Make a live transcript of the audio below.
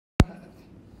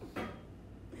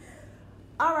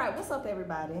All right, what's up,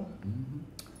 everybody?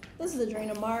 This is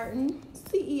Adrena Martin,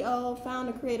 CEO,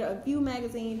 founder, creator of VEU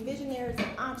Magazine, Visionaries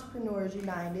and Entrepreneurs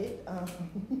United.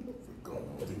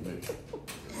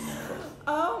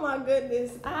 Oh my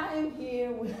goodness, I am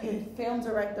here with film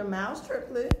director Miles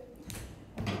Triplett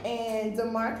and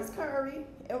DeMarcus Curry,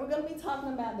 and we're going to be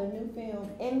talking about their new film,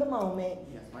 In the Moment.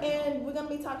 Yes, and we're going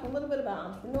to be talking a little bit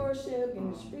about entrepreneurship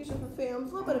and distribution for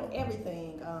films, a little bit of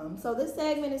everything. So this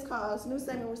segment is called, this new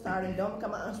segment we're starting, Don't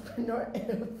Become an Entrepreneur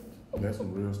If. That's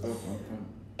some real stuff.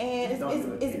 And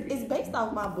it's based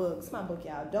off my book. It's my book,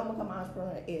 y'all. Don't Become an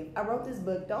Entrepreneur If. I wrote this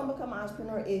book, Don't Become an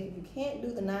Entrepreneur If. You can't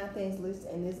do the 9 things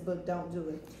listed in this book, don't do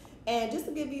it. And just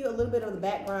to give you a little bit of the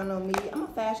background on me, I'm a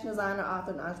fashion designer,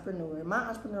 author, and entrepreneur. My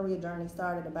entrepreneurial journey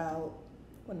started about,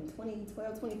 in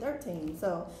 2012, 2013.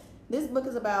 So this book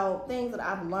is about things that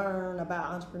I've learned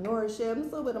about entrepreneurship.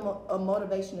 It's a little bit of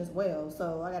motivation as well.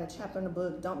 So I got a chapter in the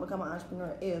book, Don't Become an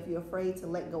Entrepreneur If you're afraid to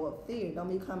let go of fear.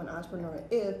 Don't become an entrepreneur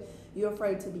if you're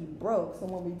afraid to be broke. So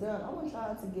when we're done, I want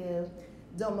y'all to give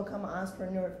Don't Become an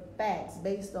Entrepreneur facts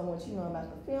based on what you know about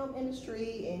the film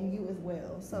industry and you as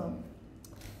well. So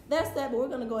that's that, but we're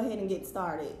going to go ahead and get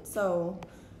started. So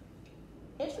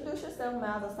introduce yourself,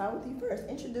 Miles. I'll start with you first.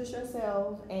 Introduce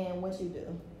yourself and what you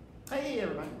do. Hey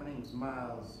everybody, my name is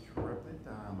Miles Triplett.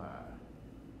 I'm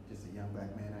just a young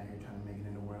black man out here trying to make it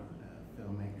in the world, a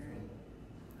filmmaker, and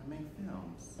I make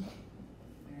films.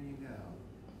 There you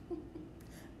go.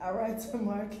 All right,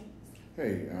 DeMarcus.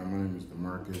 Hey, my name is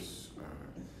DeMarcus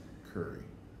Curry.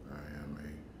 I am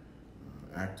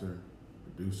a actor,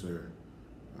 producer,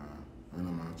 and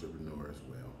I'm an entrepreneur as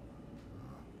well.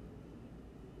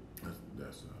 I think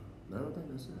that's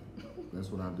it. That's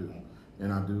what I do.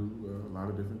 And I do a lot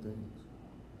of different things.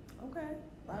 Okay,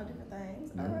 a lot of different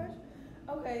things. Yeah. All right.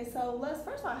 Okay, so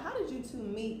first of all, how did you two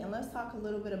meet? And let's talk a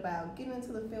little bit about getting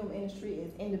into the film industry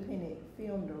as independent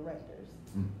film directors.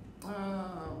 Me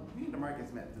and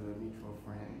DeMarcus met through a mutual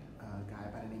friend, a guy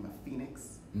by the name of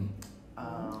Phoenix.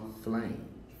 Flame.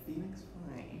 Phoenix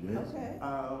Flame. Yes. Okay.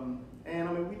 And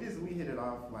I mean, we hit it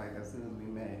off like as soon as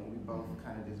we met, and we both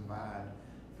kind of just vibed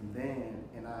from then.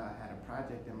 And I had a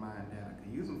project in mind that I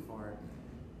could use him for, and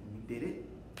we did it.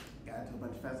 Got into a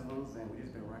bunch of festivals, and we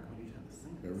just been rocking with each other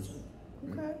since. Ever since.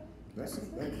 Okay.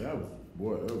 That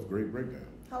was a great breakdown.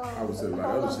 How long? I would say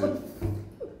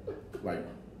like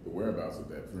the whereabouts of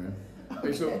that, friend. Okay.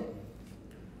 Hey, so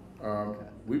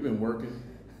we've been working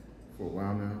for a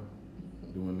while now,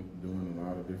 doing a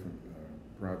lot of different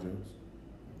projects.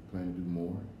 Plan to do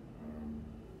more.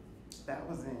 That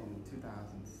was in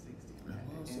 2016. Right?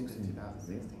 End of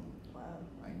 2016. Wow.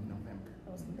 Like November.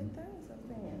 That was some big things up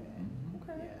then.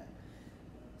 Okay. Yeah.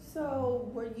 So,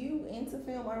 were you into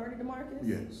film already, DeMarcus?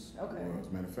 Yes. Okay. As a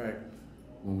matter of fact,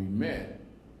 when we met,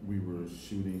 we were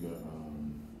shooting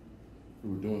we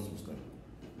were doing some stuff.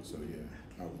 So yeah,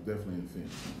 I was definitely in film.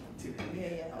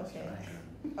 Yeah. Okay.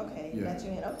 Okay. Yeah. Got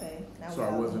you in. Okay. Now So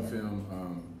I was in film.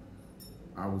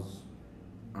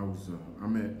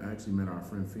 I actually met our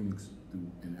friend Phoenix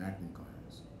through an acting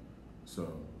class.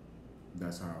 So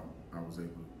that's how I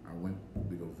went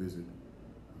to go visit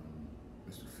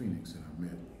Mr. Phoenix, and I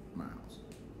met Miles.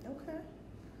 Okay.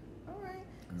 All right.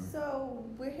 Yeah. So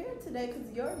we're here today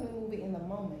because your new movie, In the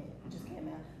Moment, just came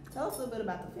out. Tell us a little bit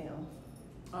about the film.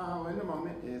 In the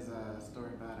Moment is a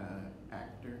story about an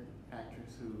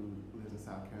actress who lives in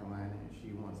South Carolina, and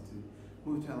she wants to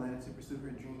move to Atlanta to pursue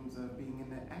her dreams of being in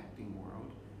the acting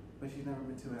world, but she's never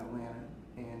been to Atlanta,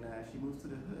 and she moves to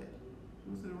the hood. She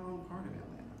moves to the wrong part of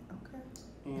Atlanta. Okay.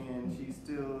 And she's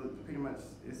still pretty much,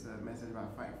 it's a message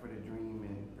about fighting for the dream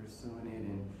and pursuing it,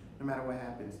 and no matter what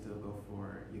happens, still go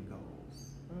for your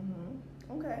goals.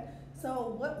 Okay.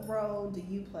 So what role do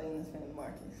you play in this film,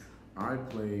 Marcus? I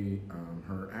play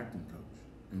her acting coach,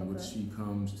 in which she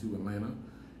comes to Atlanta,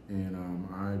 and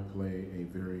I play a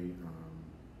very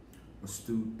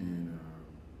astute and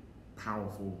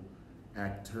powerful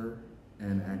actor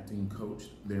and acting coach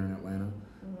there in Atlanta,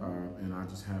 and I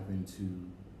just happen to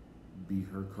be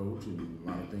her coach, and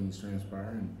a lot of things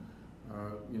transpire, and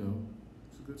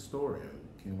it's a good story.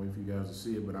 I can't wait for you guys to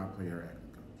see it, but I play her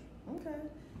acting coach. Okay.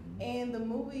 And the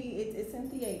movie, it's in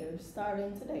theaters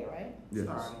starting today, right? Yes.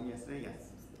 Starting yesterday,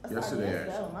 yes. Yesterday,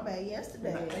 actually. Oh, my bad.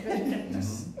 Yesterday.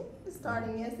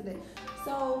 Starting yesterday.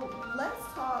 So let's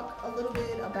talk a little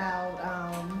bit about.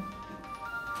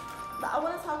 I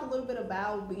want to talk a little bit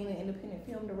about being an independent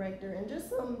film director and just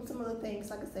some of the things.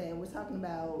 Like I said, we're talking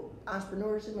about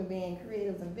entrepreneurship and being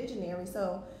creatives and visionaries.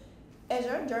 So,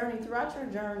 throughout your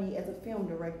journey as a film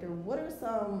director, what are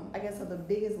some, I guess, of the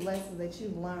biggest lessons that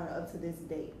you've learned up to this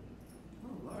date?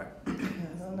 Oh Lord, I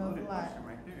don't know a lot.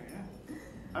 Right there, yeah.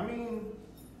 I mean,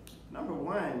 Number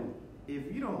one,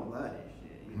 if you don't love that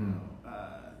shit, you know,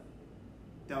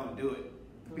 don't do it.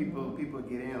 People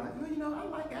get in like, oh, I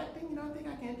like acting, I think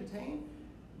I can entertain.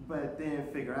 But then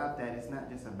figure out that it's not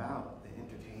just about the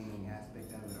entertaining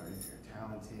aspect of it, or if you're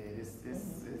talented. It's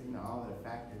all of the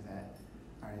factors that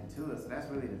are into it. So that's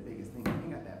really the biggest thing. If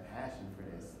you got that passion for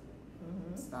this,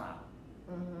 stop.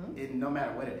 It, no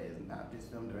matter what it is, not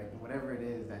just film directing, whatever it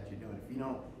is that you're doing. If you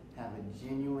don't have a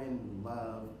genuine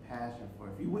love, passion for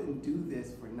it, if you wouldn't do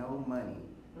this for no money,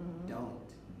 don't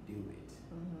do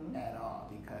it at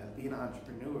all. Because being an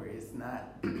entrepreneur is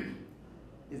not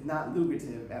it's not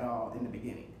lucrative at all in the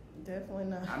beginning. Definitely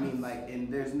not. I mean,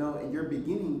 and your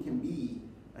beginning can be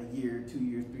a year, 2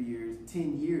 years, 3 years,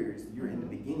 10 years. You're in the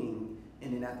beginning,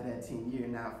 and then after that 10 years,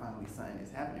 now finally something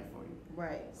is happening for you.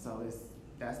 Right. So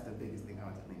that's the biggest thing I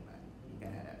want to think about. You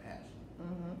gotta have that passion.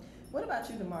 What about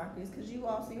you, DeMarcus? Because you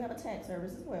have a tax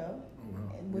service as well. Oh,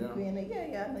 wow. And with being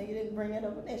I know you didn't bring that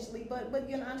up initially, but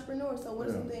you're an entrepreneur. So what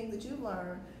are some things that you've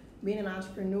learned being an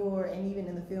entrepreneur and even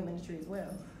in the film industry as well?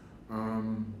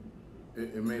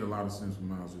 It made a lot of sense when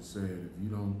Miles just said, if you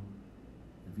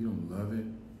don't love it,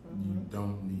 you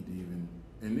don't need to even.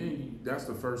 And then that's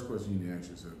the first question you need to ask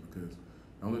yourself, because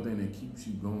the only thing that keeps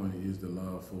you going is the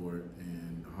love for it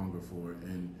and the hunger for it.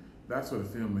 And that's for the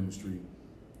film industry.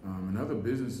 In other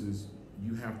businesses,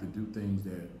 you have to do things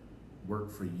that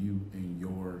work for you in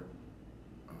your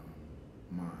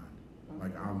mind.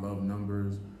 Like, I love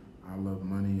numbers, I love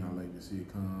money, I like to see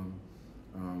it come.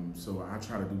 So I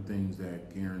try to do things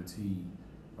that guarantee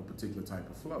a particular type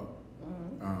of flow.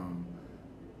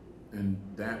 And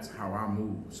that's how I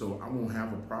move. So I won't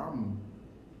have a problem.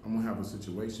 I won't have a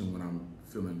situation when I'm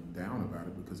feeling down about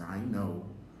it, because I know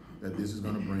that this is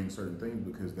going to bring certain things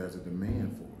because there's a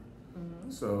demand for it.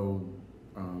 So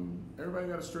everybody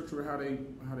got to structure it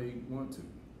how they want to.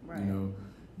 Right.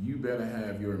 You better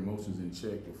have your emotions in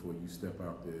check before you step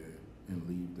out there and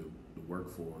leave the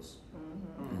workforce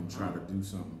and try to do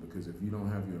something. Because if you don't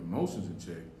have your emotions in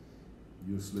check,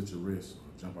 you'll slit your wrist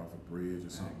or jump off a bridge or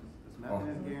something. Nothing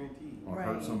is guaranteed. Or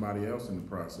hurt somebody else in the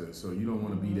process. So you don't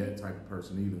want to be that type of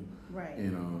person either. Right.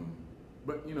 And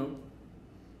but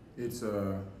it's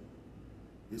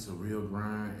a real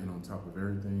grind, and on top of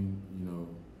everything,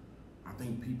 I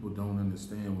think people don't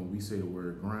understand when we say the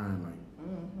word grind. Like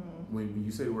when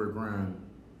you say the word grind,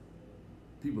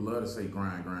 people love to say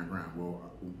grind.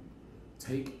 Well,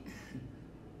 take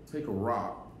a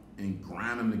rock and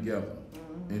grind them together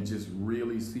and just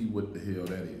really see what the hell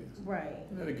that is. Right.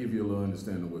 That'll give you a little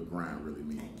understanding of what grind really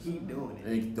means. And keep doing it.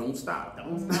 And don't stop.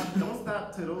 Don't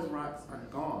stop till those rocks are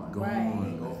gone. Right.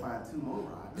 And go find 2 more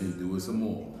rocks. And do it some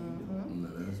more. No,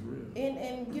 that's real.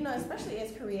 And especially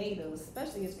as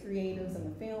creatives in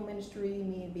the film industry,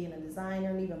 me being a designer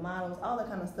and even models, all that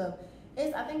kind of stuff.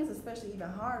 I think it's especially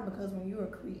even hard because when you're a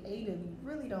creative, you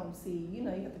really don't see, you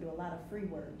have to do a lot of free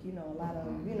work, a lot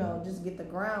of, just get the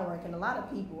groundwork. And a lot of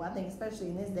people, I think especially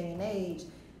in this day and age,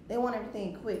 they want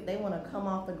everything quick. They want to come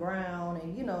off the ground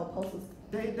and, post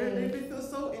a They feel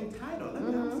so entitled.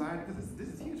 I'm sorry, because this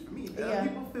is huge for me.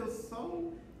 People feel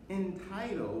so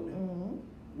entitled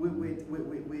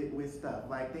with stuff.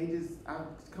 Like,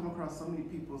 I've come across so many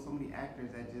people, so many actors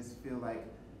that just feel like,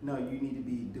 no, you need to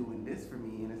be doing this for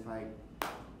me. And it's like,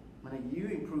 man, you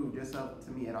ain't proved yourself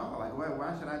to me at all. Like,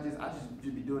 why should I just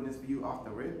be doing this for you off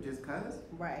the rip just cause?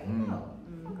 Right. No.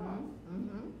 Fuck off.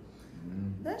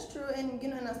 That's true, and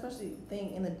and I especially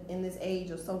think in this age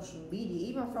of social media,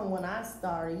 even from when I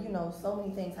started, so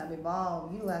many things have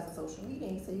evolved utilizing social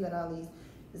media. So you got all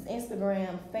this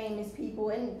Instagram famous people,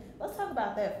 and let's talk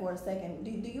about that for a second. Do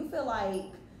you feel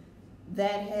like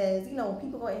that has, when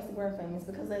people go Instagram famous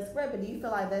because that's great, but do you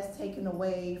feel like that's taken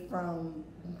away from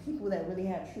people that really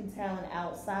have true talent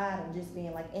outside of just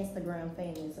being like Instagram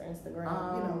famous or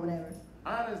Instagram, whatever?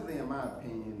 Honestly, in my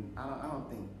opinion, I don't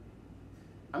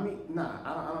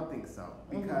think so,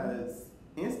 because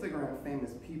Instagram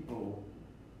famous people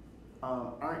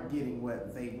aren't getting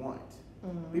what they want.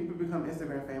 People become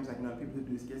Instagram famous, like people who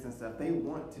do skits and stuff. They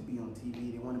want to be on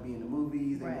TV. They want to be in the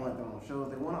movies. They want them on shows.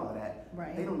 They want all of that.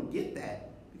 Right. They don't get that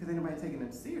because ain't nobody taking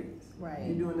them serious. Right.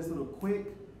 You're doing this little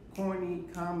quick, corny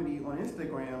comedy on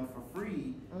Instagram for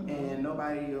free, and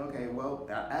nobody. Okay, well,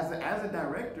 as a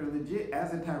director, legit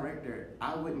as a director,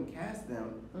 I wouldn't cast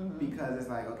them because it's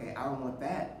like, okay, I don't want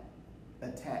that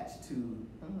attached to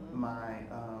my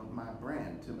my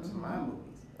brand, to my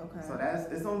movies. Okay. So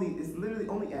it's literally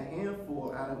only a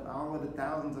handful out of all of the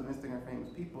thousands of Instagram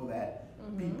famous people that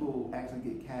people actually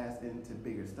get cast into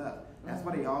bigger stuff. That's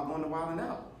why they all going to Wild 'N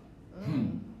Out.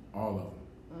 All of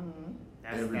them.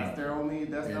 That's their only.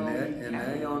 And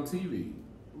they on TV.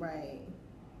 Right.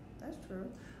 That's true.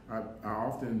 I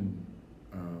often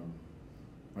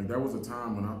like there was a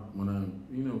time when I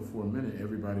for a minute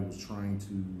everybody was trying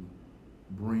to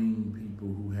bring people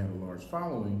who had a large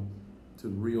following to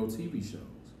real TV shows.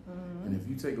 And if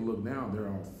you take a look now, they're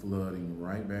all flooding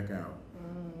right back out.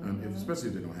 Especially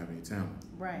if they don't have any talent.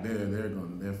 Right.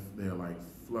 They're like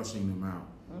flushing them out.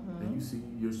 And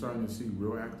you're starting to see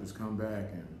real actors come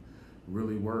back and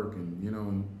really work and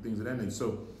and things of that nature.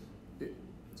 So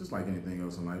just like anything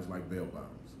else in life, it's like bell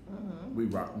bottoms. We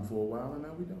rocked them for a while and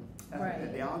now we don't. Right.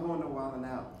 They all going to Wild 'N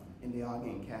Out and they all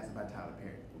getting cast by Tyler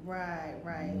Perry. Right.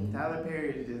 Tyler Perry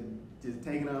is just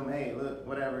taking them, hey, look,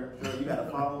 whatever, you got a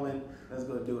following, let's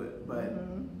go do it. But,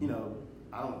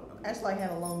 I don't... That's like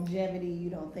having longevity. You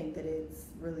don't think that it's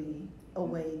really a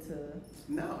way to...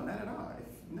 No, not at all.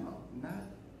 No, not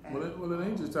at all. Well, it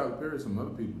ain't just Tyler Perry. Some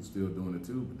other people still doing it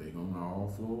too, but they gonna all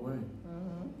flow away.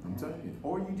 I'm telling you.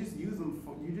 Or you just use them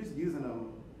using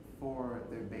them for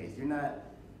their base. You're not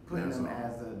putting them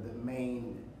as the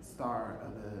main star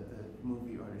of the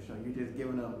movie or the show. You're just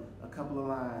giving them a couple of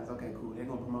lines. Okay, cool. They're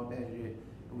gonna promote that shit,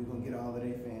 and we're gonna get all of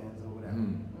their fans or whatever.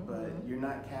 But you're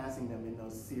not casting them in no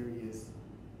serious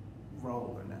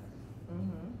role or nothing.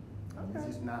 Okay. It's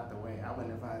just not the way. I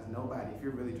wouldn't advise nobody if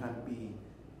you're really trying to be,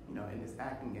 in this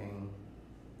acting game,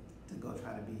 to go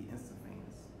try to be instant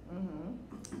famous.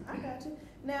 I got you.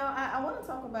 Now I want to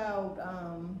talk about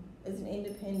as an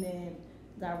independent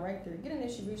director getting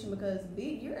distribution, because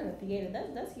you're in a theater.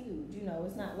 That's huge.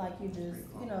 It's not like you're just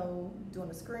doing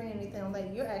a screen or anything like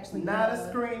that. You're actually not a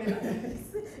screen.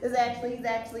 He's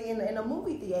actually in a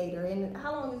movie theater. And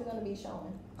how long is it going to be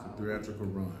showing? It's a theatrical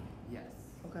run. Yes.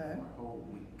 Okay. For a whole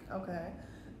week. Okay.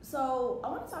 So I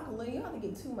want to talk a little. You don't have to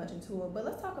get too much into it, but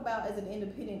let's talk about as an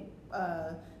independent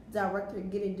director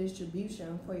getting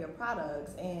distribution for your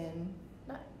products and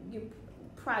not your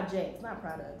projects, not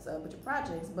products, but your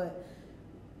projects. But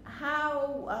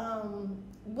how?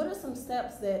 What are some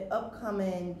steps that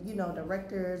upcoming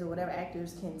directors or whatever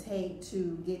actors can take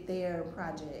to get their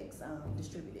projects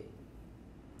distributed?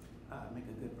 Make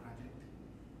a good project.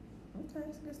 Okay,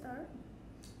 that's a good start.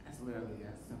 That's literally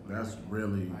as simple. That's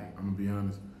really, I'm gonna be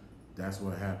honest, that's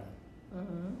what happened.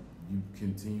 You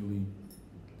continually,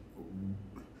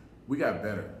 we got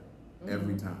better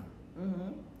every time.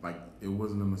 Like it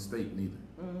wasn't a mistake neither.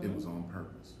 It was on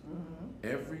purpose.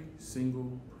 Every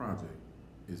single project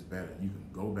is better. You can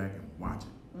go back and watch it.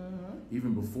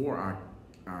 Even before I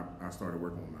started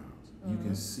working on Miles, you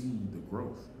can see the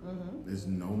growth. There's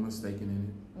no mistaking in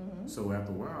it. So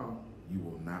after a while, you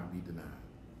will not be denied.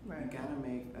 Right. You gotta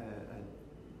make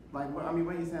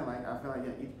what you're saying. Like I feel like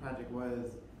each project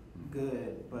was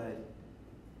good, but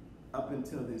up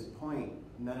until this point,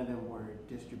 none of them were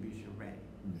distribution ready.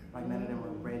 Like none of them were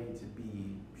ready to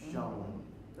be shown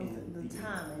in the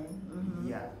timing.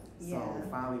 Yeah. So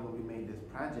finally, when we made this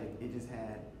project, it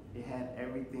had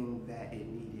everything that it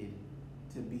needed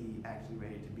to be actually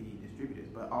ready to be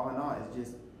distributed. But all in all, it's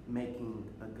just making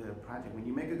a good project. When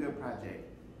you make a good project,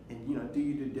 and do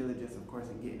your due diligence, of course,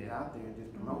 and getting it out there and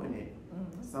just promoting it,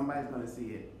 somebody's gonna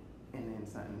see it, and then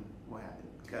something will happen.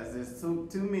 Because there's too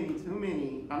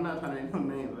many. I'm not trying to name no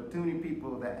names, but too many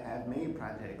people that have made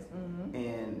projects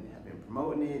and have been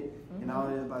promoting it and all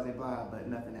this blah blah blah, but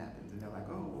nothing happens, and they're like,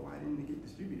 oh, well, why didn't it get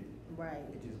distributed? Right.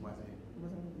 It just wasn't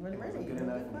ready. Good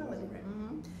enough.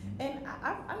 And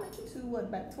I met you too,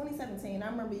 back 2017. I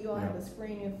remember you all had a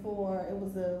screening for, it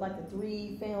was a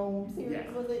 3-film series,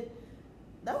 was it?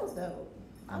 That was dope.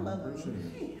 I love those.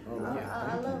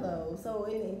 I love those. So,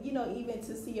 even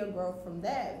to see your growth from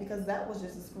that, because that was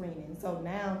just a screening. So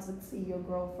now to see your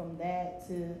growth from that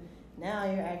to now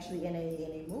you're actually in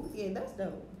a movie. Yeah, that's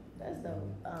dope. That's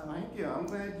dope. Thank you. I'm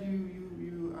glad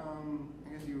you I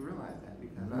guess you realize that,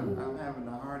 because I'm having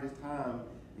the hardest time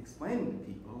explaining to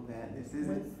people that this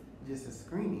isn't just a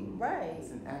screening. Right.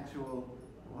 It's an actual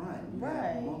run. You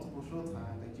have multiple show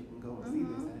times that you can go and see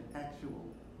this at an actual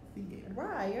theater.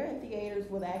 Right, you're in theaters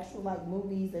with actual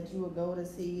movies that you would go to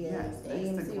see at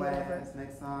AMC, next to whatever. Glass,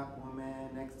 next to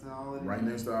Aquaman, next to all of Right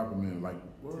next to Aquaman,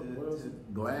 what else?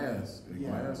 Glass.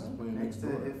 Glass is playing next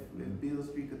door. If Beale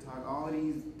Street could talk, all of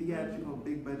these theatrical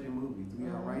big budget movies, we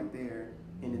are right there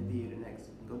in the theater next.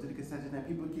 Go to the concession stand.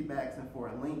 People keep asking for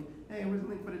a link. Hey, where's the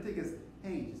link for the tickets?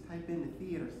 Hey, just type in the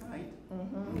theater site.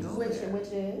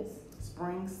 Which is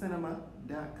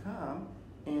springcinema.com.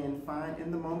 And find in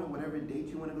the moment whatever date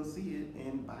you want to go see it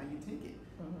and buy your ticket.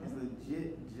 It's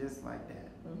legit just like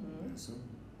that. Yes,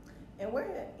 and we're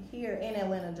here in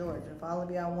Atlanta, Georgia. For all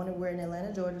of y'all wondering, we're in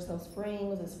Atlanta, Georgia. So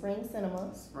was it Spring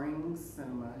Cinema? Spring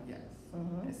Cinema, yes.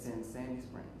 It's in Sandy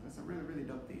Springs. It's a really, really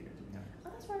dope theater, to be honest.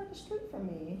 Oh, that's right up the street from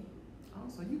me. Oh,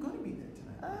 so you're going to be there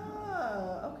tonight.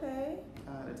 Oh, Okay.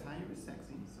 The tire is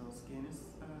sexy, so skin is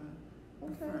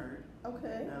preferred.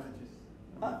 Okay.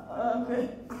 Okay.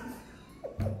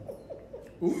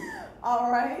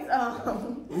 All right.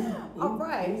 All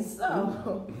right.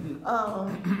 So.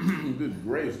 Good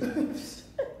gracious.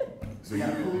 So you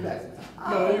gotta pull me back sometime.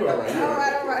 No, you're all right. All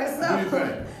right. What do you So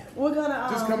think? we're gonna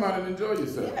Just come out and enjoy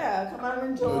yourself. Yeah, come out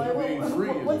and enjoy. No, you ain't free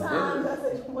as What a time bird. does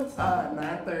it? What time?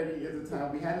 9:30 is the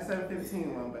time. We had a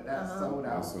 7:15 one, but that's sold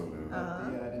out. That's sold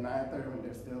out. But the 9:30 one,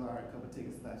 there still are a couple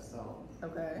tickets left, so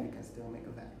Okay. you can still make a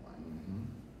back one.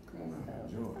 Come on out,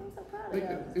 enjoy. I'm so proud of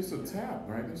you. It's a tap,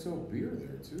 right? They sell beer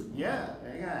there too. Yeah,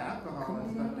 they got alcohol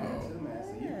and stuff there too, man.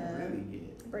 So you can really get.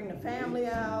 Bring the family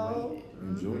out.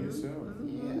 Enjoy yourself.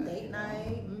 Yeah. Date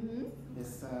night.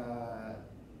 It's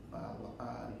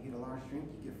you get a large drink,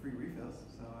 you get free refills.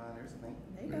 So there's a thing.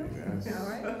 There you go. All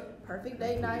right. Perfect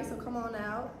date night. So come on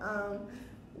out.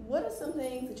 What are some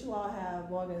things that you all have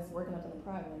working up in the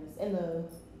progress in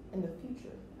the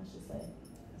future? I should say.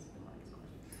 That's the DeMarcus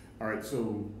question. All right,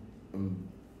 so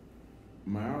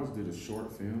Miles did a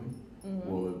short film.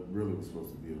 Well, it really was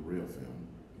supposed to be a real film,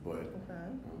 but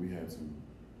we had some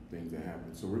things that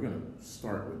happened. So we're gonna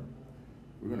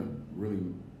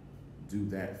really do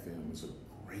that film. It's a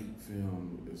great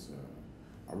film.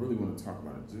 I really want to talk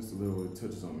about it just a little. It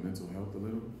touches on mental health a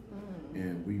little,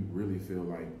 and we really feel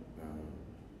like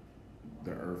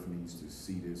the earth needs to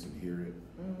see this and hear it.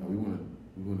 We want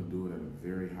to do it at a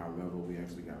very high level. We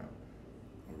actually got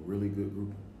a really good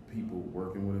group of people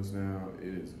working with us now.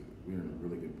 We're in a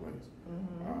really good place,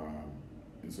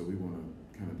 and so we want to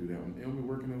kind of do that, and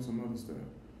we're working on some other stuff.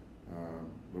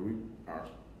 But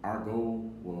our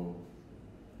goal, well,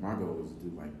 my goal is to do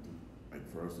like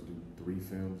for us to do 3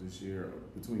 films this year, or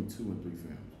between 2 and 3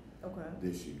 films. Okay.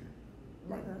 This year,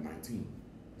 like 19.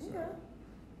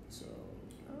 So,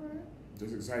 all right.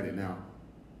 Just excited. Now,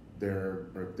 there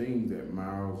are things that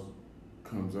Miles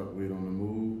comes up with on the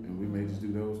move, and we may just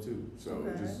do those too. So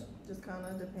it just kind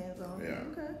of depends on. Yeah.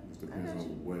 Okay. Just depends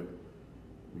on what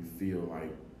we feel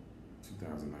like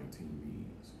 2019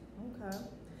 needs. Okay.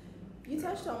 You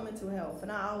touched on mental health,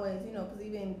 and I always, because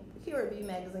even here at VEU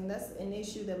Magazine, that's an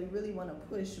issue that we really want to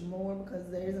push more because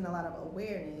there isn't a lot of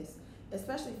awareness,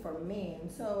 especially for men.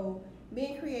 So,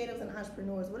 being creatives and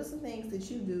entrepreneurs, what are some things that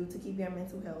you do to keep your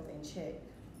mental health in check?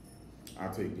 I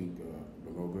take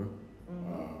Beloga.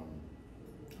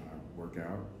 I work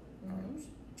out. I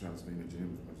try to stay in the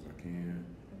gym as much as I can.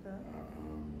 Okay.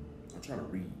 I try to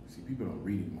read. See, people don't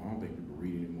read anymore. I don't think people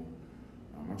read anymore.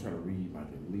 I try to read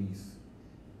like at least.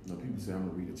 People say I'm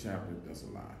gonna read a chapter. That's a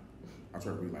lie. I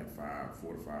try to read like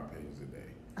 4 to 5 pages a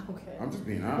day. Okay. I'm just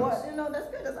being honest. Well, that's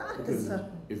good. That's honest. Because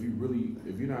if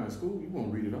you're not in school, you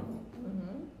won't read it all.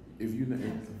 If you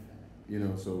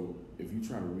so if you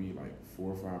try to read like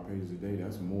 4 or 5 pages a day,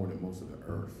 that's more than most of the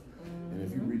earth. And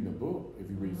if you're reading a book, if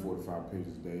you read 4 to 5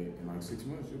 pages a day, in like 6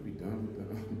 months, you'll be done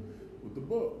with the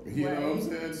book. You know what I'm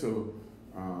saying? So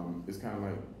it's kind of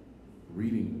like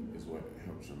reading is what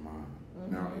helps your mind.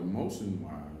 Now,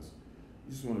 emotion-wise,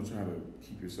 you just want to try to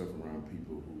keep yourself around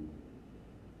people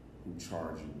who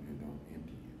charge you and don't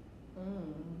empty you.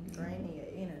 Draining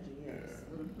your energy, yes.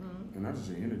 Yeah. And not just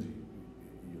your energy,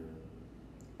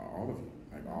 all of you,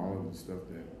 like all of the stuff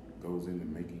that goes into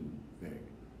making that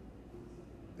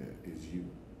is you.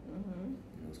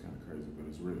 It's kind of crazy, but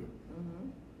it's real. So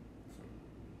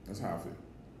that's how I feel.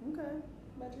 Okay.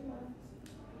 About you, Miles?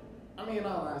 I mean, in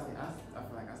all honesty, I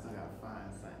feel like I still gotta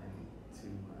find something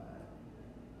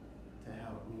to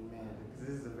help me manage it, because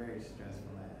this is a very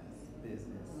stressful ass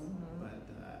business. But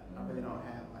I really don't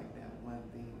have like that one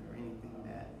thing or anything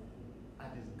that I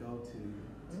just go to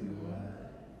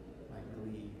like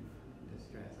relieve the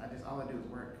stress. All I do is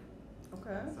work.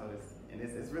 Okay. So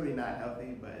it's really not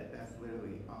healthy, but that's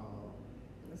literally all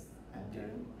I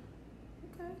do.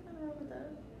 Okay, nothing wrong with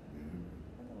that.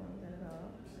 Nothing wrong with that at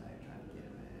all. I'm trying to get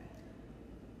it, man.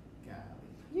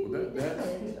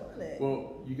 Golly.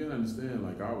 Well, you gotta understand,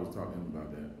 like I was talking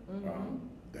about that.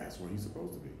 That's where he's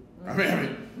supposed to be. I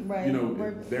mean, right.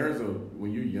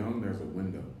 When you're young, there's a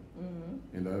window,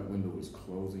 and that window is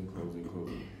closing.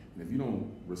 And if you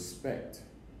don't respect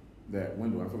that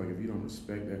window, I feel like if you don't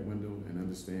respect that window and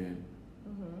understand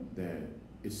that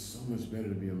it's so much better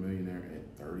to be a millionaire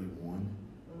at 31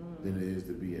 than it is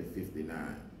to be at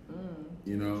 59.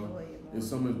 It's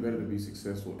so much better to be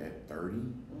successful at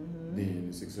 30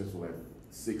 than successful at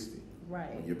 60.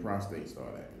 Right. When your prostate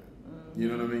start acting up. You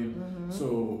know what I mean?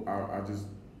 So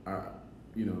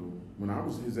when I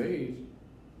was his age,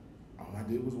 all I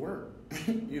did was work.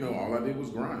 All I did was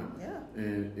grind. Yeah.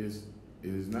 And it's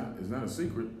not a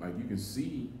secret. Like you can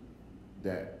see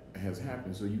that has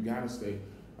happened. So you gotta stay.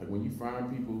 Like when you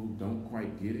find people who don't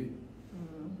quite get it,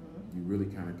 you really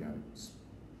kind of got to,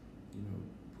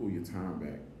 pull your time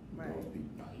back with those people.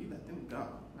 No, you let them go.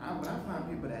 When I find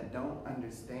people that don't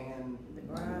understand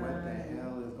what the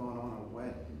hell is going on or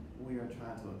what we are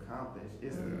trying to accomplish,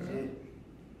 it's legit.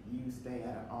 You stay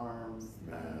at an arm's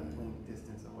length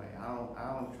distance away. I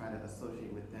don't try to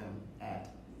associate with them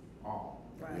at all.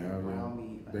 Right.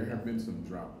 Yeah, there have been some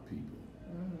dropped people.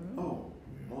 Oh,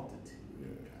 multitude. Yeah.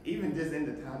 Even just in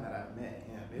the time that I've met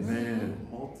him, it's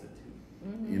a multitude.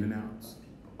 In and outs.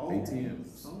 ATMs.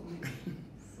 So many.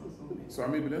 So many. So I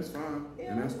mean, but that's fine,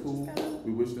 and that's cool.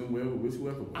 We wish them well. We wish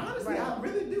whoever well. Honestly, I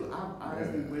really do. I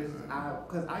honestly wish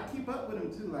because I keep up with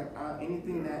them too. Like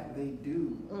anything that they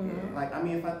do, like I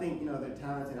mean, if I think they're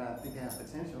talented, I think they have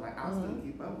potential. Like I'll still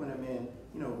keep up with them and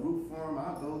root for them.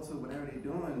 I'll go to whatever they're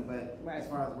doing. But as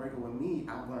far as working with me,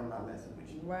 I've learned my lesson with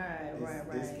you. Right.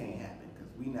 This can't happen because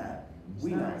we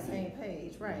not on the same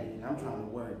page, right? Yeah, I'm trying to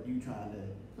work. You trying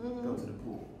to go to the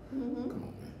pool. Come on,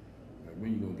 man. Like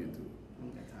when you gonna get to it? We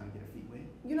ain't got time to get our feet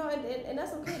wet. And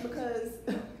that's okay because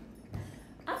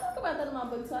I talk about that in my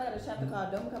book too. I got a chapter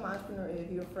called "Don't Become an Entrepreneur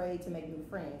If You're Afraid to Make New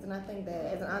Friends." And I think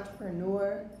that as an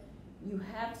entrepreneur, you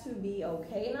have to be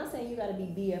okay. And I'm not saying you got to be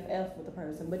BFF with the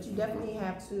person, but you definitely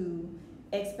have to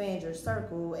expand your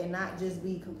circle and not just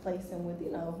be complacent with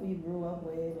who you grew up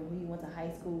with and who you went to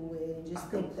high school with, and just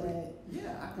think that.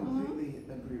 Yeah, I completely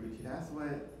agree with you. That's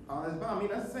what all this about. I mean,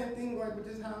 that's the same thing like with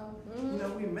just how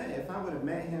we met. If I would have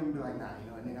met him and be like, nah,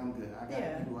 nigga, I'm good. I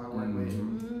got people I work with.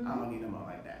 I don't need them all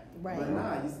like that. Right. But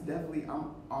nah, it's definitely.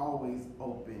 I'm always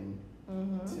open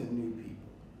to new people.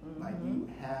 Like you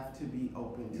have to be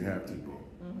open to new people.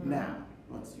 Now,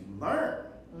 once you learn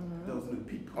those new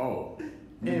people.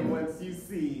 And once you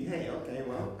see, hey, okay,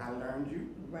 well, I learned you.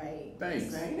 Right. Thanks.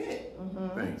 This ain't it.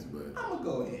 Thanks, bud. I'm gonna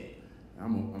go ahead.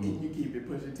 And you keep it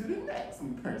pushing to the next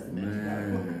new person that you gotta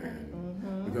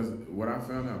learn. Because what I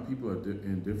found out, people are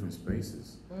in different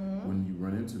spaces when you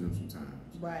run into them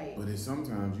sometimes. Right. But it's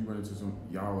sometimes you run into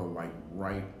y'all are like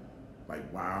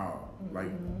wow.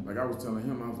 Like I was telling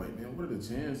him, I was like, man, what are the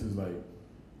chances? Like,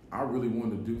 I really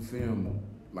wanted to do film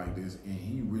like this, and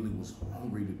he really was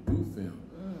hungry to do film.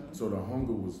 So the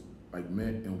hunger was like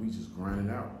met, and we just grinded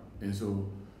out.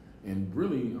 And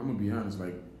really, I'm gonna be honest,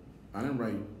 like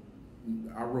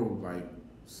I wrote like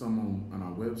some on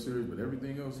our web series, but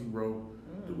everything else he wrote,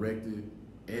 directed,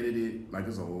 edited. Like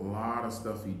there's a lot of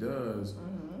stuff he does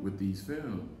with these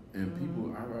films, and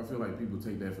people, I feel like people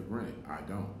take that for granted. I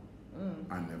don't.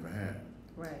 I never have.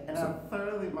 Right. And I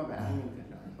thoroughly, my bad, I didn't mean to cut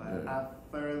you off, but I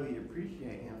thoroughly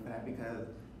appreciate him for that because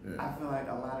I feel like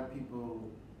a lot of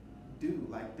people do.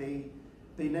 Like they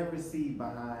never see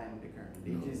behind the curtain.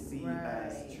 They just see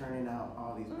us churning out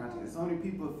all these projects. So many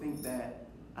people think that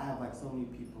I have like so many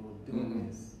people doing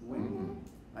this with me.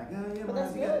 Like, but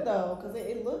that's good though, because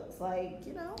it looks like,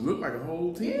 Look like a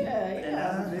whole team. Yeah. And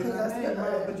that's the thing I say,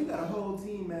 bro, but you got a whole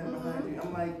team, man, behind you.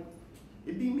 I'm like,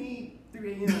 it'd be me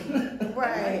 3 a.m.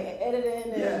 Right,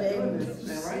 editing doing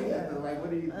this. And like, what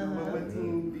do you what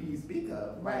team do you speak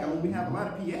of? Like, I mean, we have a lot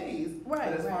of PAs, but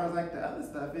as far as like the other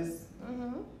stuff,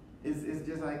 it's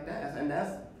just like that. And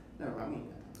that's never. I mean.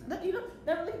 That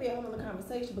really be a whole other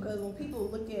conversation, because when people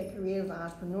look at careers and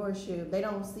entrepreneurship,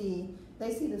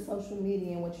 they see the social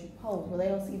media and what you post, but they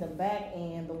don't see the back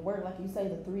end, the work, like you say,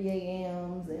 the 3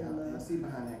 a.m.s and they see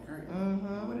behind that curtain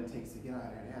and what it takes to get out of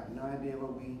there. They have no idea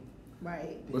what we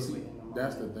But see,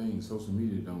 that's the thing. Social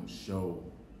media don't show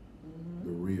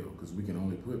the real, because we can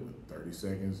only put 30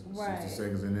 seconds, 60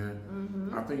 seconds in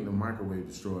there. I think the microwave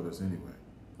destroyed us anyway.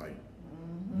 Like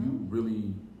you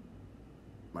really.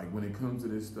 Like when it comes to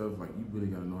this stuff, like you really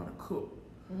gotta know how to cook.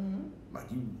 Like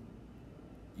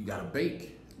you gotta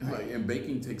bake. Like, and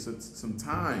baking takes some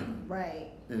time.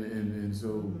 Right. And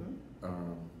so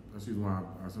that's the reason why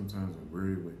I sometimes am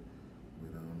worried with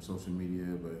social media.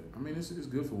 But I mean, it's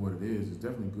good for what it is. It's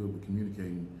definitely good with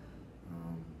communicating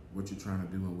what you're trying to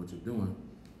do and what you're doing.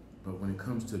 But when it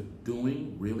comes to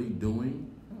really doing,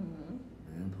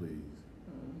 man, please,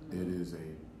 it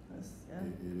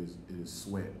is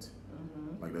sweat.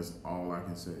 Like that's all I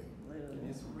can say.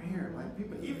 It's rare. Like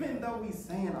people, even though we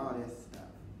saying all this stuff,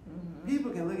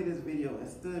 people can look at this video and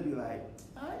still be like,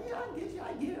 "Oh yeah,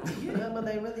 I get it." But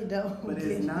they really don't. But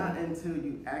it's not until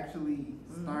you actually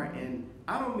start. And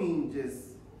I don't mean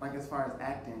just like as far as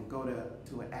acting, go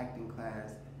to an acting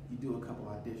class, you do a couple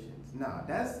auditions. Nah,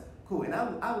 that's cool. And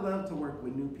I love to work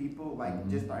with new people, like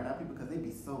just starting out people, because they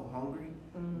be so hungry.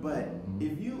 But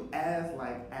if you ask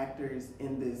like actors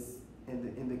in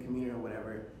the community or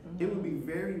whatever, it would be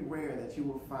very rare that you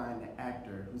will find an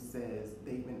actor who says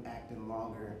they've been acting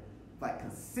longer, like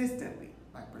consistently,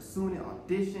 like pursuing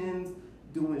auditions,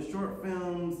 doing short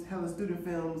films, hella student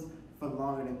films for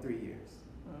longer than 3 years.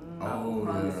 I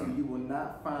promise you will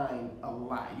not find a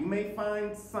lot. You may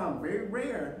find some, very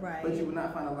rare, but you will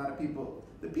not find a lot of people.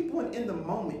 The people in the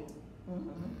moment,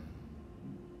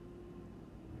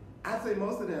 I'd say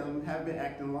most of them have been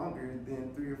acting longer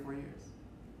than 3 or 4 years.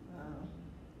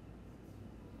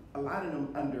 A lot of them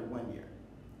under 1 year.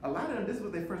 A lot of them, this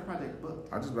was their first project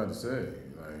booked. I was just about to say,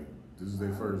 like, this is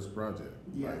their first project.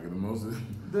 Yeah. Like, the most of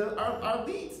our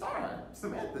lead star,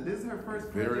 Samantha, this is her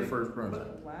first project. Very first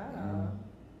project. Wow.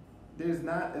 There's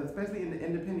not, especially in the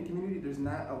independent community, there's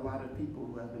not a lot of people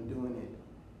who have been doing it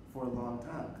for a long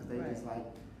time because they just like,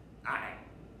 all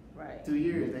right. 2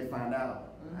 years, they find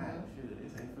out, all right, shit,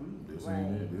 this ain't for me. This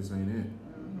ain't it. This ain't it.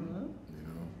 You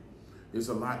know, it's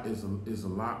a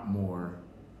lot more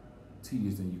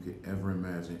tedious than you could ever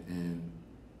imagine. And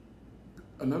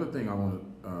another thing I want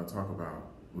to talk about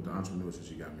with the entrepreneurship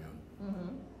she got me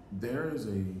on, there is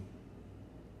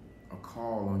a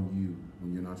call on you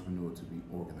when you're an entrepreneur to be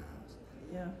organized.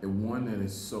 Yeah. And one that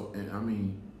is so, and I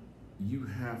mean, you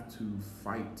have to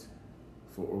fight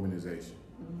for organization,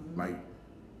 like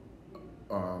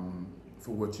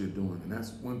for what you're doing. And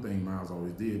that's one thing Miles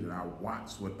always did, that I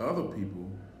watched what other people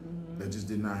that just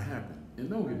did not happen. And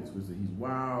don't get it twisted, he's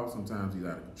wild, sometimes he's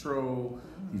out of control,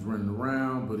 he's running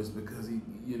around, but it's because he,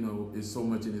 you know, it's so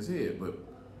much in his head. But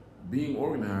being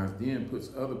organized then puts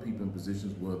other people in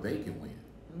positions where they can win.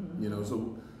 You know,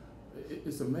 so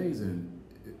it's amazing.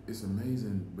 It's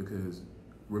amazing because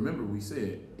remember we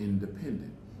said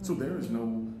independent. So there is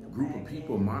no group of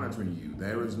people monitoring you.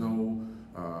 There is no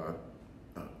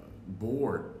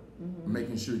board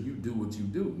making sure you do what you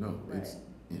do. No, it's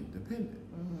independent.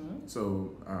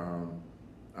 So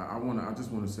I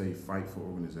just want to say, fight for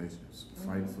organizations.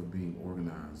 Fight for being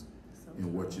organized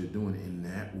in what you're doing, and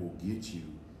that will get you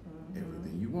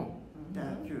everything you want.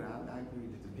 Yeah, true. I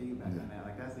agree. Just to piggyback on that,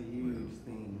 like that's a huge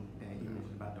thing that you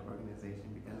mentioned about the organization,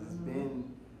 because it's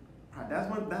been. That's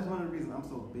one of the reasons I'm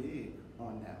so big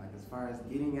on that. Like as far as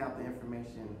getting out the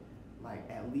information, like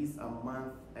at least a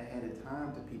month ahead of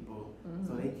time to people,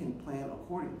 so they can plan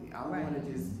accordingly. I don't want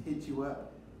to just hit you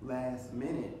up last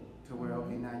minute to where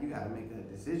okay, now you got to make a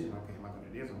decision. Okay, am I going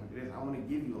to do this? Am I going to do this? I want to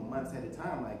give you a month ahead of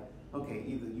time. Like okay,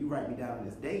 either you write me down on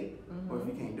this date, or if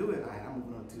you can't do it, all right, I'm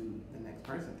moving on to the next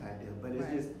person type deal. But it's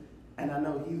just, and I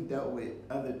know he's dealt with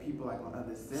other people like on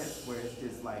other sets where it's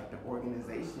just like the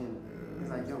organization is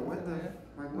like, yo, what is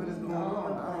going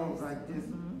on? I don't like just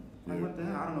like what the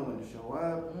hell? I don't know when to show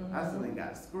up. I still ain't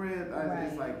got a script.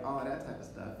 It's like all that type of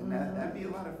stuff, and that'd be a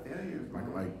lot of failures.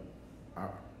 Like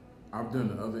I've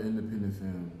done other independent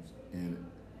films, and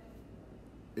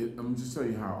I'm just tell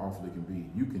you how awful it can be.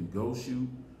 You can go shoot.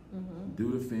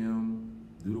 Do the film,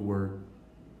 do the work,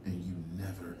 and you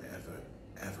never,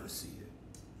 ever see it.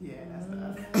 Yeah, that's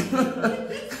tough.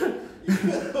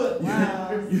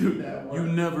 Wow. You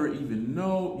never even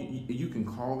know. You can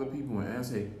call the people and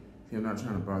ask, hey, I'm not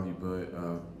trying to bother you, but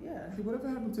hey, whatever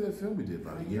happened to that film we did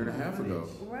about a year and a half ago?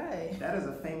 Right. That is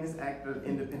a famous actor,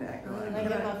 independent actor. Can I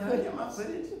get my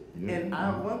footage? Yeah. And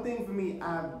one thing for me,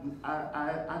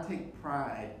 I take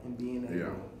pride in being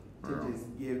able to just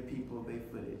give people their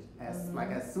footage.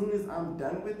 As soon as I'm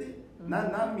done with it,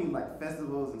 not I mean like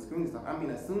festivals and screening stuff. I mean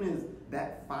as soon as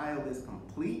that file is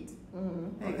complete,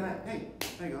 hey,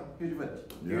 there you go. Here's your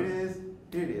footage. Here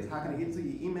it is. How can I get it to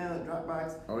your email,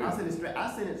 Dropbox? I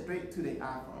send it straight to the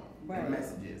iPhone.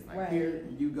 Messages. Like here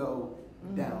you go,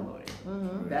 download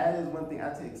it. That is one thing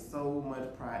I take so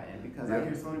much pride in, because I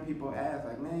hear so many people ask,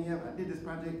 like, man, I did this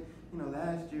project,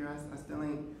 last year. I still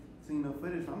ain't seen no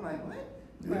footage. I'm like, what?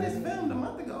 We just filmed a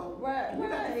month ago. Right.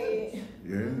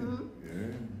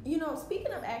 Yeah.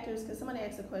 Speaking of actors, because somebody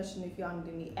asked a question, if y'all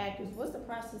need any actors, what's the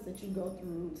process that you go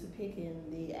through to picking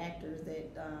the actors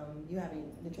that you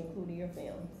include in your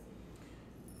films?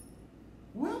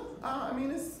 Well,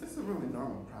 it's a really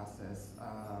normal process.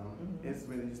 It's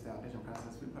really just the audition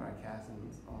process. We put our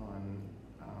castings on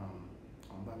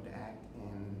Love to Act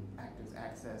and Actors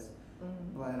Access,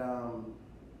 but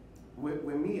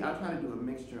with me, I try to do a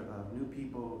mixture of new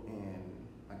people and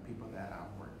like people that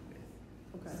I've worked with.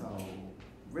 Okay. So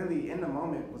really, In the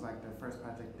Moment was like the first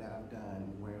project that I've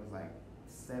done where it was like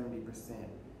 70%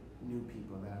 new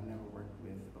people that I've never worked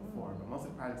with before. But most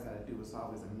of the projects that I do is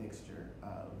always a mixture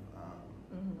of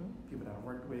people that I've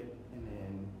worked with and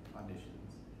then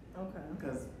auditions. Okay.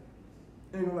 Because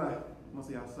anyway, most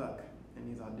of y'all suck in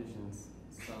these auditions.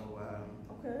 So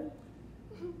okay.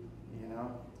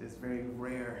 It's very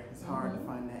rare. It's hard to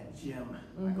find that gem.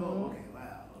 Like, oh, okay,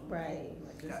 wow. Right.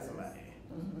 Got somebody.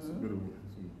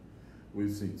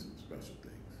 We've seen some special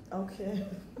things. Okay.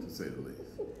 To say the least.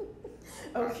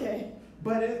 Okay.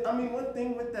 But one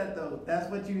thing with that though, that's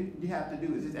what you have to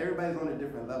do. It's just everybody's on a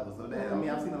different level. So that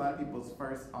I've seen a lot of people's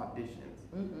first auditions.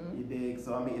 Mm-hmm. You dig?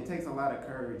 So it takes a lot of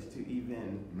courage to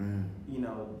even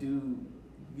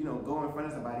go in front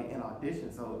of somebody and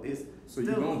audition. So it's so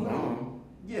you're going bomb.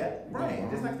 Yeah, right.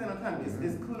 Just like stand-up comedy,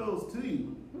 it's kudos to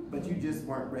you, but you just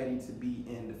weren't ready to be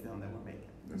in the film that we're making.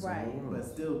 That's right. But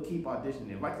still keep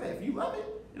auditioning. Like I said, if you love it,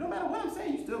 it don't matter what I'm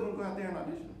saying, you still gonna go out there and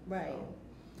audition. Right.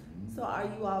 So are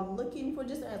you all looking for,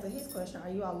 just to answer his question, are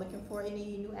you all looking for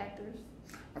any new actors?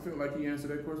 I feel like he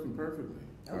answered that question perfectly.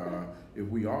 Okay. If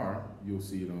we are, you'll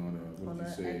see it on what did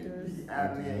you say?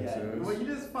 Yeah. Well, you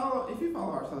just if you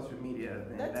follow our social media,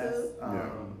 then that's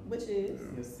which is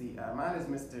you'll see. Mine is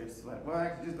Mr. Sweat. Well,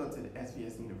 actually, just go to the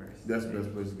SVS University. That's the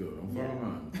best place to go. Don't follow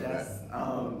mine.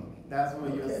 That's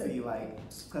where you'll see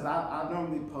because I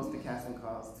normally post the casting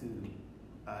calls to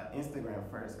Instagram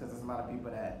first because there's a lot of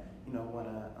people that want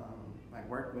to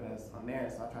work with us on there,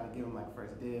 so I try to give them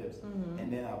first dibs,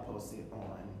 and then I'll post it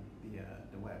on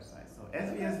the website. So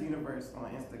SVS Universe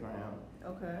on Instagram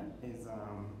is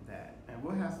that, and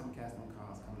we'll have some casting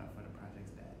calls coming up for the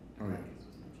projects that DeMarcus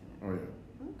was mentioning. Oh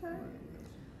yeah. Okay.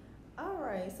 All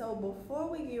right. So before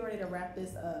we get ready to wrap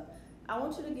this up, I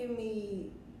want you to give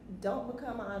me don't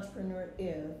become an entrepreneur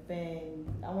if, and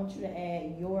I want you to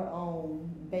add your own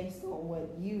based on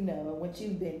what you know, what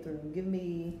you've been through. Give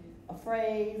me a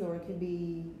phrase, or it could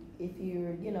be if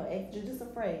you're, just a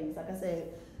phrase. Like I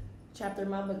said, chapter in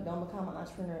my book, don't become an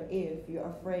entrepreneur if you're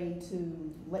afraid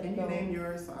to let go. Can you name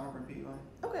yours so I don't repeat one?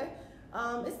 Okay.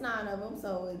 It's 9 of them,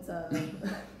 so it's no.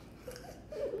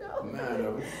 9 of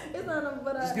them. It's 9 of them,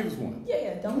 but just give us one.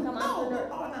 Yeah. Don't become an entrepreneur.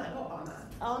 All 9.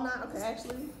 All 9. Okay,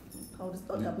 actually, hold this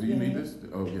book up again. Do you need this?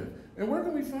 Oh yeah. And where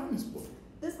can we find this book?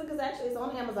 This book is actually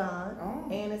on Amazon,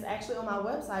 and it's actually on my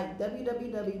website,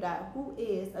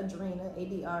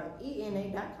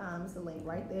 www.whoisadrena.com. It's the link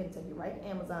right there to take you right to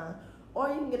Amazon. Or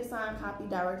you can get a signed copy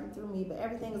directly through me, but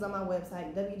everything is on my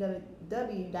website,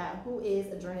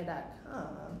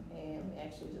 www.whoisadrena.com. And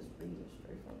actually just read it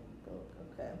straight from the book,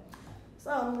 okay?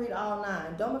 So I'm going to read all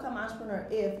 9. Don't become an entrepreneur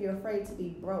if you're afraid to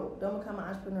be broke. Don't become an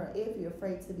entrepreneur if you're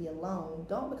afraid to be alone.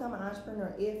 Don't become an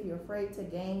entrepreneur if you're afraid to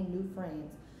gain new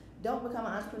friends. Don't become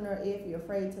an entrepreneur if you're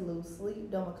afraid to lose sleep.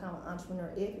 Don't become an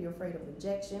entrepreneur if you're afraid of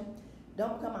rejection.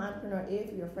 Don't become an entrepreneur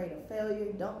if you're afraid of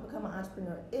failure. Don't become an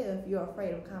entrepreneur if you're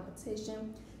afraid of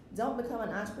competition. Don't become an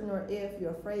entrepreneur if you're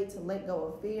afraid to let go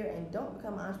of fear. And don't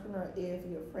become an entrepreneur if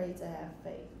you're afraid to have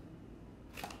faith.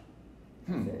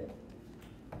 That's it.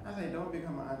 I say don't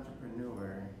become an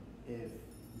entrepreneur if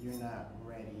you're not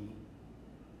ready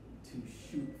to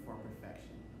shoot for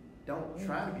perfection. Don't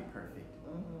try to be perfect.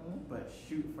 But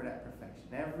shoot for that perfection.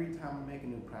 Every time I make a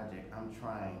new project, I'm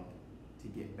trying to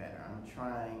get better. I'm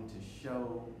trying to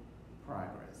show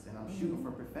progress, and I'm shooting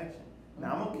for perfection.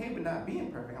 Now, I'm okay with not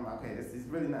being perfect. I'm okay, this is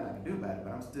really nothing I can do about it,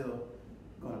 but I'm still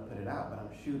going to put it out, but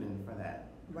I'm shooting for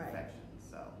that perfection.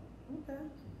 So. Okay.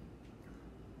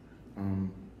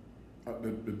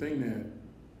 The thing that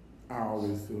I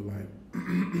always feel like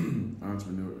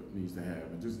entrepreneur needs to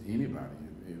have, and just anybody,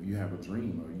 if you have a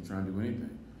dream or you trying to do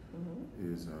anything,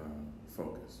 is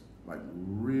focus, like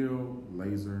real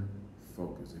laser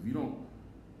focus. If you don't,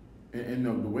 and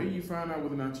the way you find out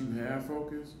whether or not you have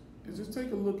focus is just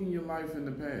take a look in your life in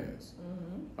the past.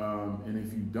 And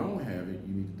if you don't have it,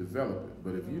 you need to develop it.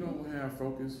 But if you don't have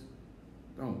focus,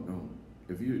 don't.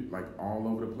 If you're like all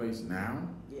over the place now,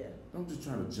 don't just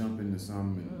try to jump into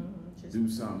something and do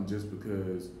something just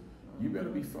because. You better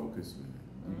be focused, man.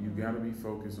 You got to be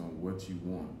focused on what you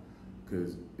want.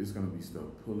 Because it's going to be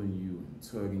stuff pulling you and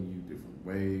tugging you different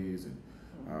ways and,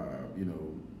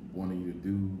 wanting you to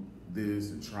do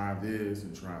this and try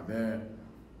that.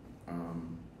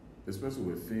 Especially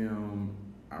with film,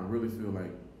 I really feel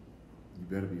like you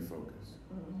better be focused.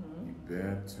 You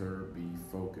better be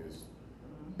focused,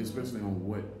 especially on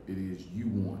what it is you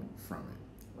want from it.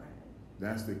 Right.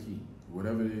 That's the key.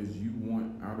 Whatever it is you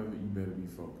want out of it, you better be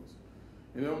focused.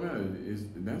 It don't matter.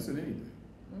 That's in anything.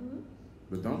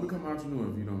 But don't become an entrepreneur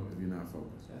if you're not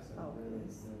focused. That's really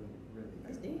good.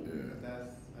 That's deep.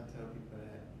 I tell people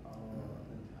that all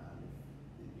the time.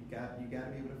 You got to be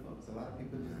able to focus. A lot of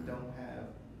people just don't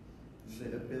have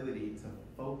the ability to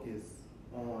focus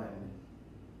on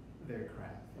their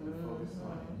craft and to focus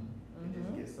on it. They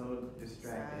just get so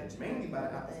distracted, mainly by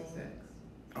the opposite sex.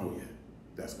 Oh yeah,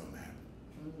 that's gonna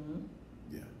happen.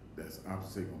 Yeah, that's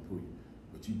opposite gonna pull you.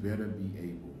 But you better be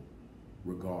able,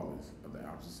 regardless of the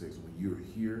opposite sex, when you're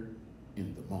here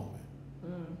in the moment,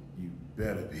 you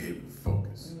better be able to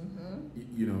focus.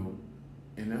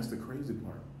 And that's the crazy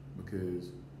part,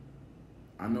 because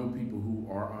I know people who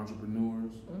are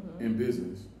entrepreneurs in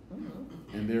business,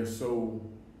 and they're so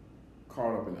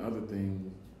caught up in other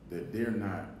things that they're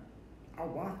not. I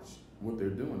watch what they're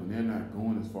doing, and they're not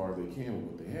going as far as they can with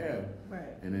what they have.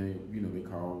 Right. And then they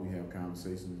call, we have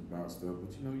conversations about stuff,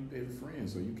 but they're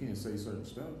friends, so you can't say certain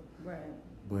stuff. Right.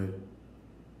 But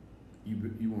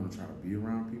you want to try to be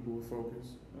around people with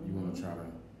focus. You want to try to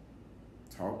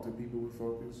talk to people with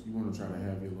focus. You want to try to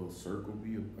have your little circle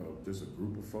be just a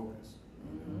group of focus.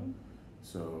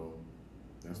 So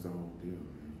that's the whole deal,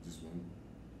 man.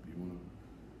 You want to,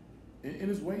 and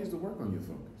there's ways to work on your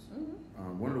focus.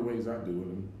 One of the ways I do it,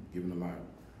 I'm giving a lot,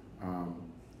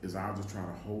 is I'll just try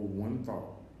to hold one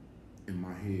thought in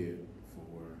my head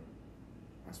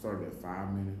I started at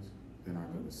 5 minutes, then I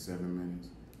go to 7 minutes,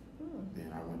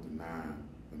 then I went to 9,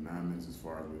 but 9 minutes as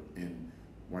far as and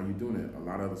while you're doing it, a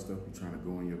lot of other stuff be trying to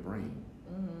go in your brain,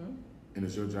 and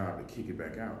it's your job to kick it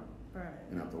back out. Right.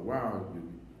 And after a while,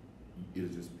 it'll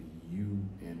just be you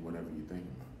and whatever you're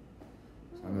thinking about.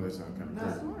 So I know that sounds kind of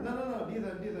crazy. No. These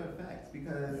are facts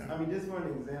because just for an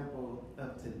example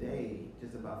of today,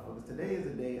 just about focus. Today is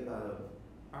the day of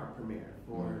our premiere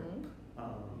for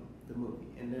the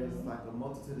movie, and there's like a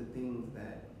multitude of things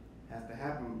that has to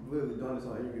happen. Literally during this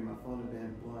whole interview, my phone has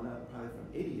been blowing up probably from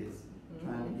idiots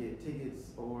trying to get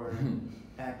tickets or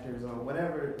actors or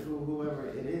whoever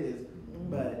it is.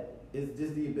 But it's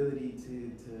just the ability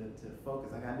to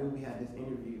focus. Like I knew we had this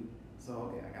interview,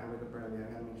 so okay, I gotta wake up early. I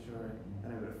gotta make sure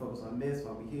I'm able to focus on this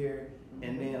while we're here,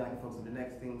 and then I can focus on the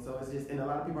next thing. So it's just, and a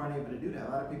lot of people aren't able to do that.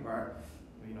 A lot of people are,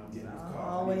 getting this call.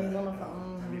 Always on the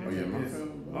phone.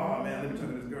 Oh man, let me talk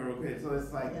to this girl real quick. So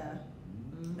it's like that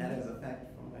is a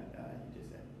fact from what you just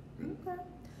said. Okay.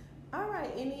 All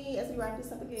right. As we wrap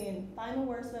this up again, final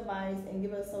words of advice, and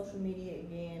give us social media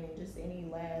again, and just any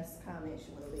last comments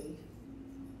you want to leave.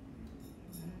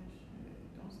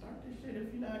 Don't start this shit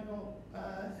if you're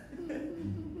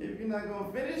not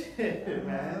gonna finish it,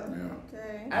 man.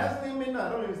 Okay. Absolutely,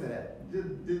 no, don't even say that. Just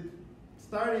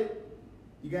start it.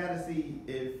 You gotta see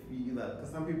if you love it,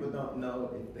 because some people don't know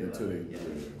if they love it.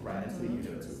 Right, until you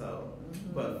do it. So,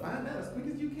 but find out as quick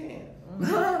as you can,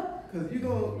 because you're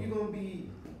gonna be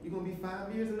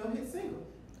 5 years and no hit single.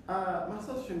 My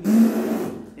social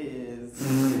media is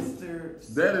Mr.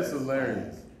 That is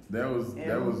hilarious. That was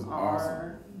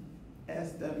awesome.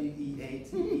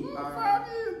 SWETTERSWAG.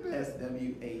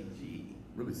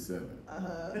 Really 7. I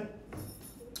know.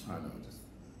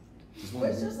 Just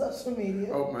What's your social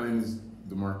media? Oh, my name is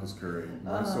DeMarcus Curry.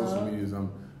 My social media is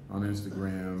I'm on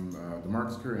Instagram.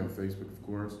 DeMarcus Curry on Facebook, of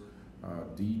course.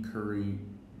 D Curry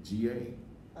GA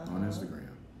on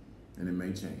Instagram, and it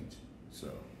may change.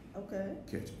 So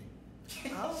catch me.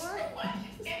 All right.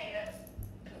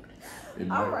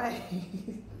 All right.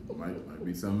 Might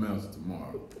be something else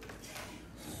tomorrow.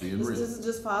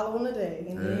 Just following the day,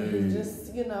 and then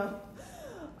just Now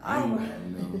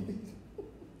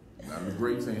the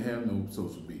greats ain't have no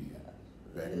social media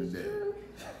back in the day.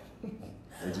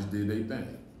 They just did their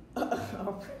thing. All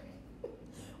right.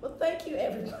 Well, thank you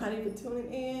everybody for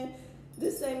tuning in.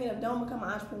 This segment of Don't Become an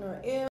Entrepreneur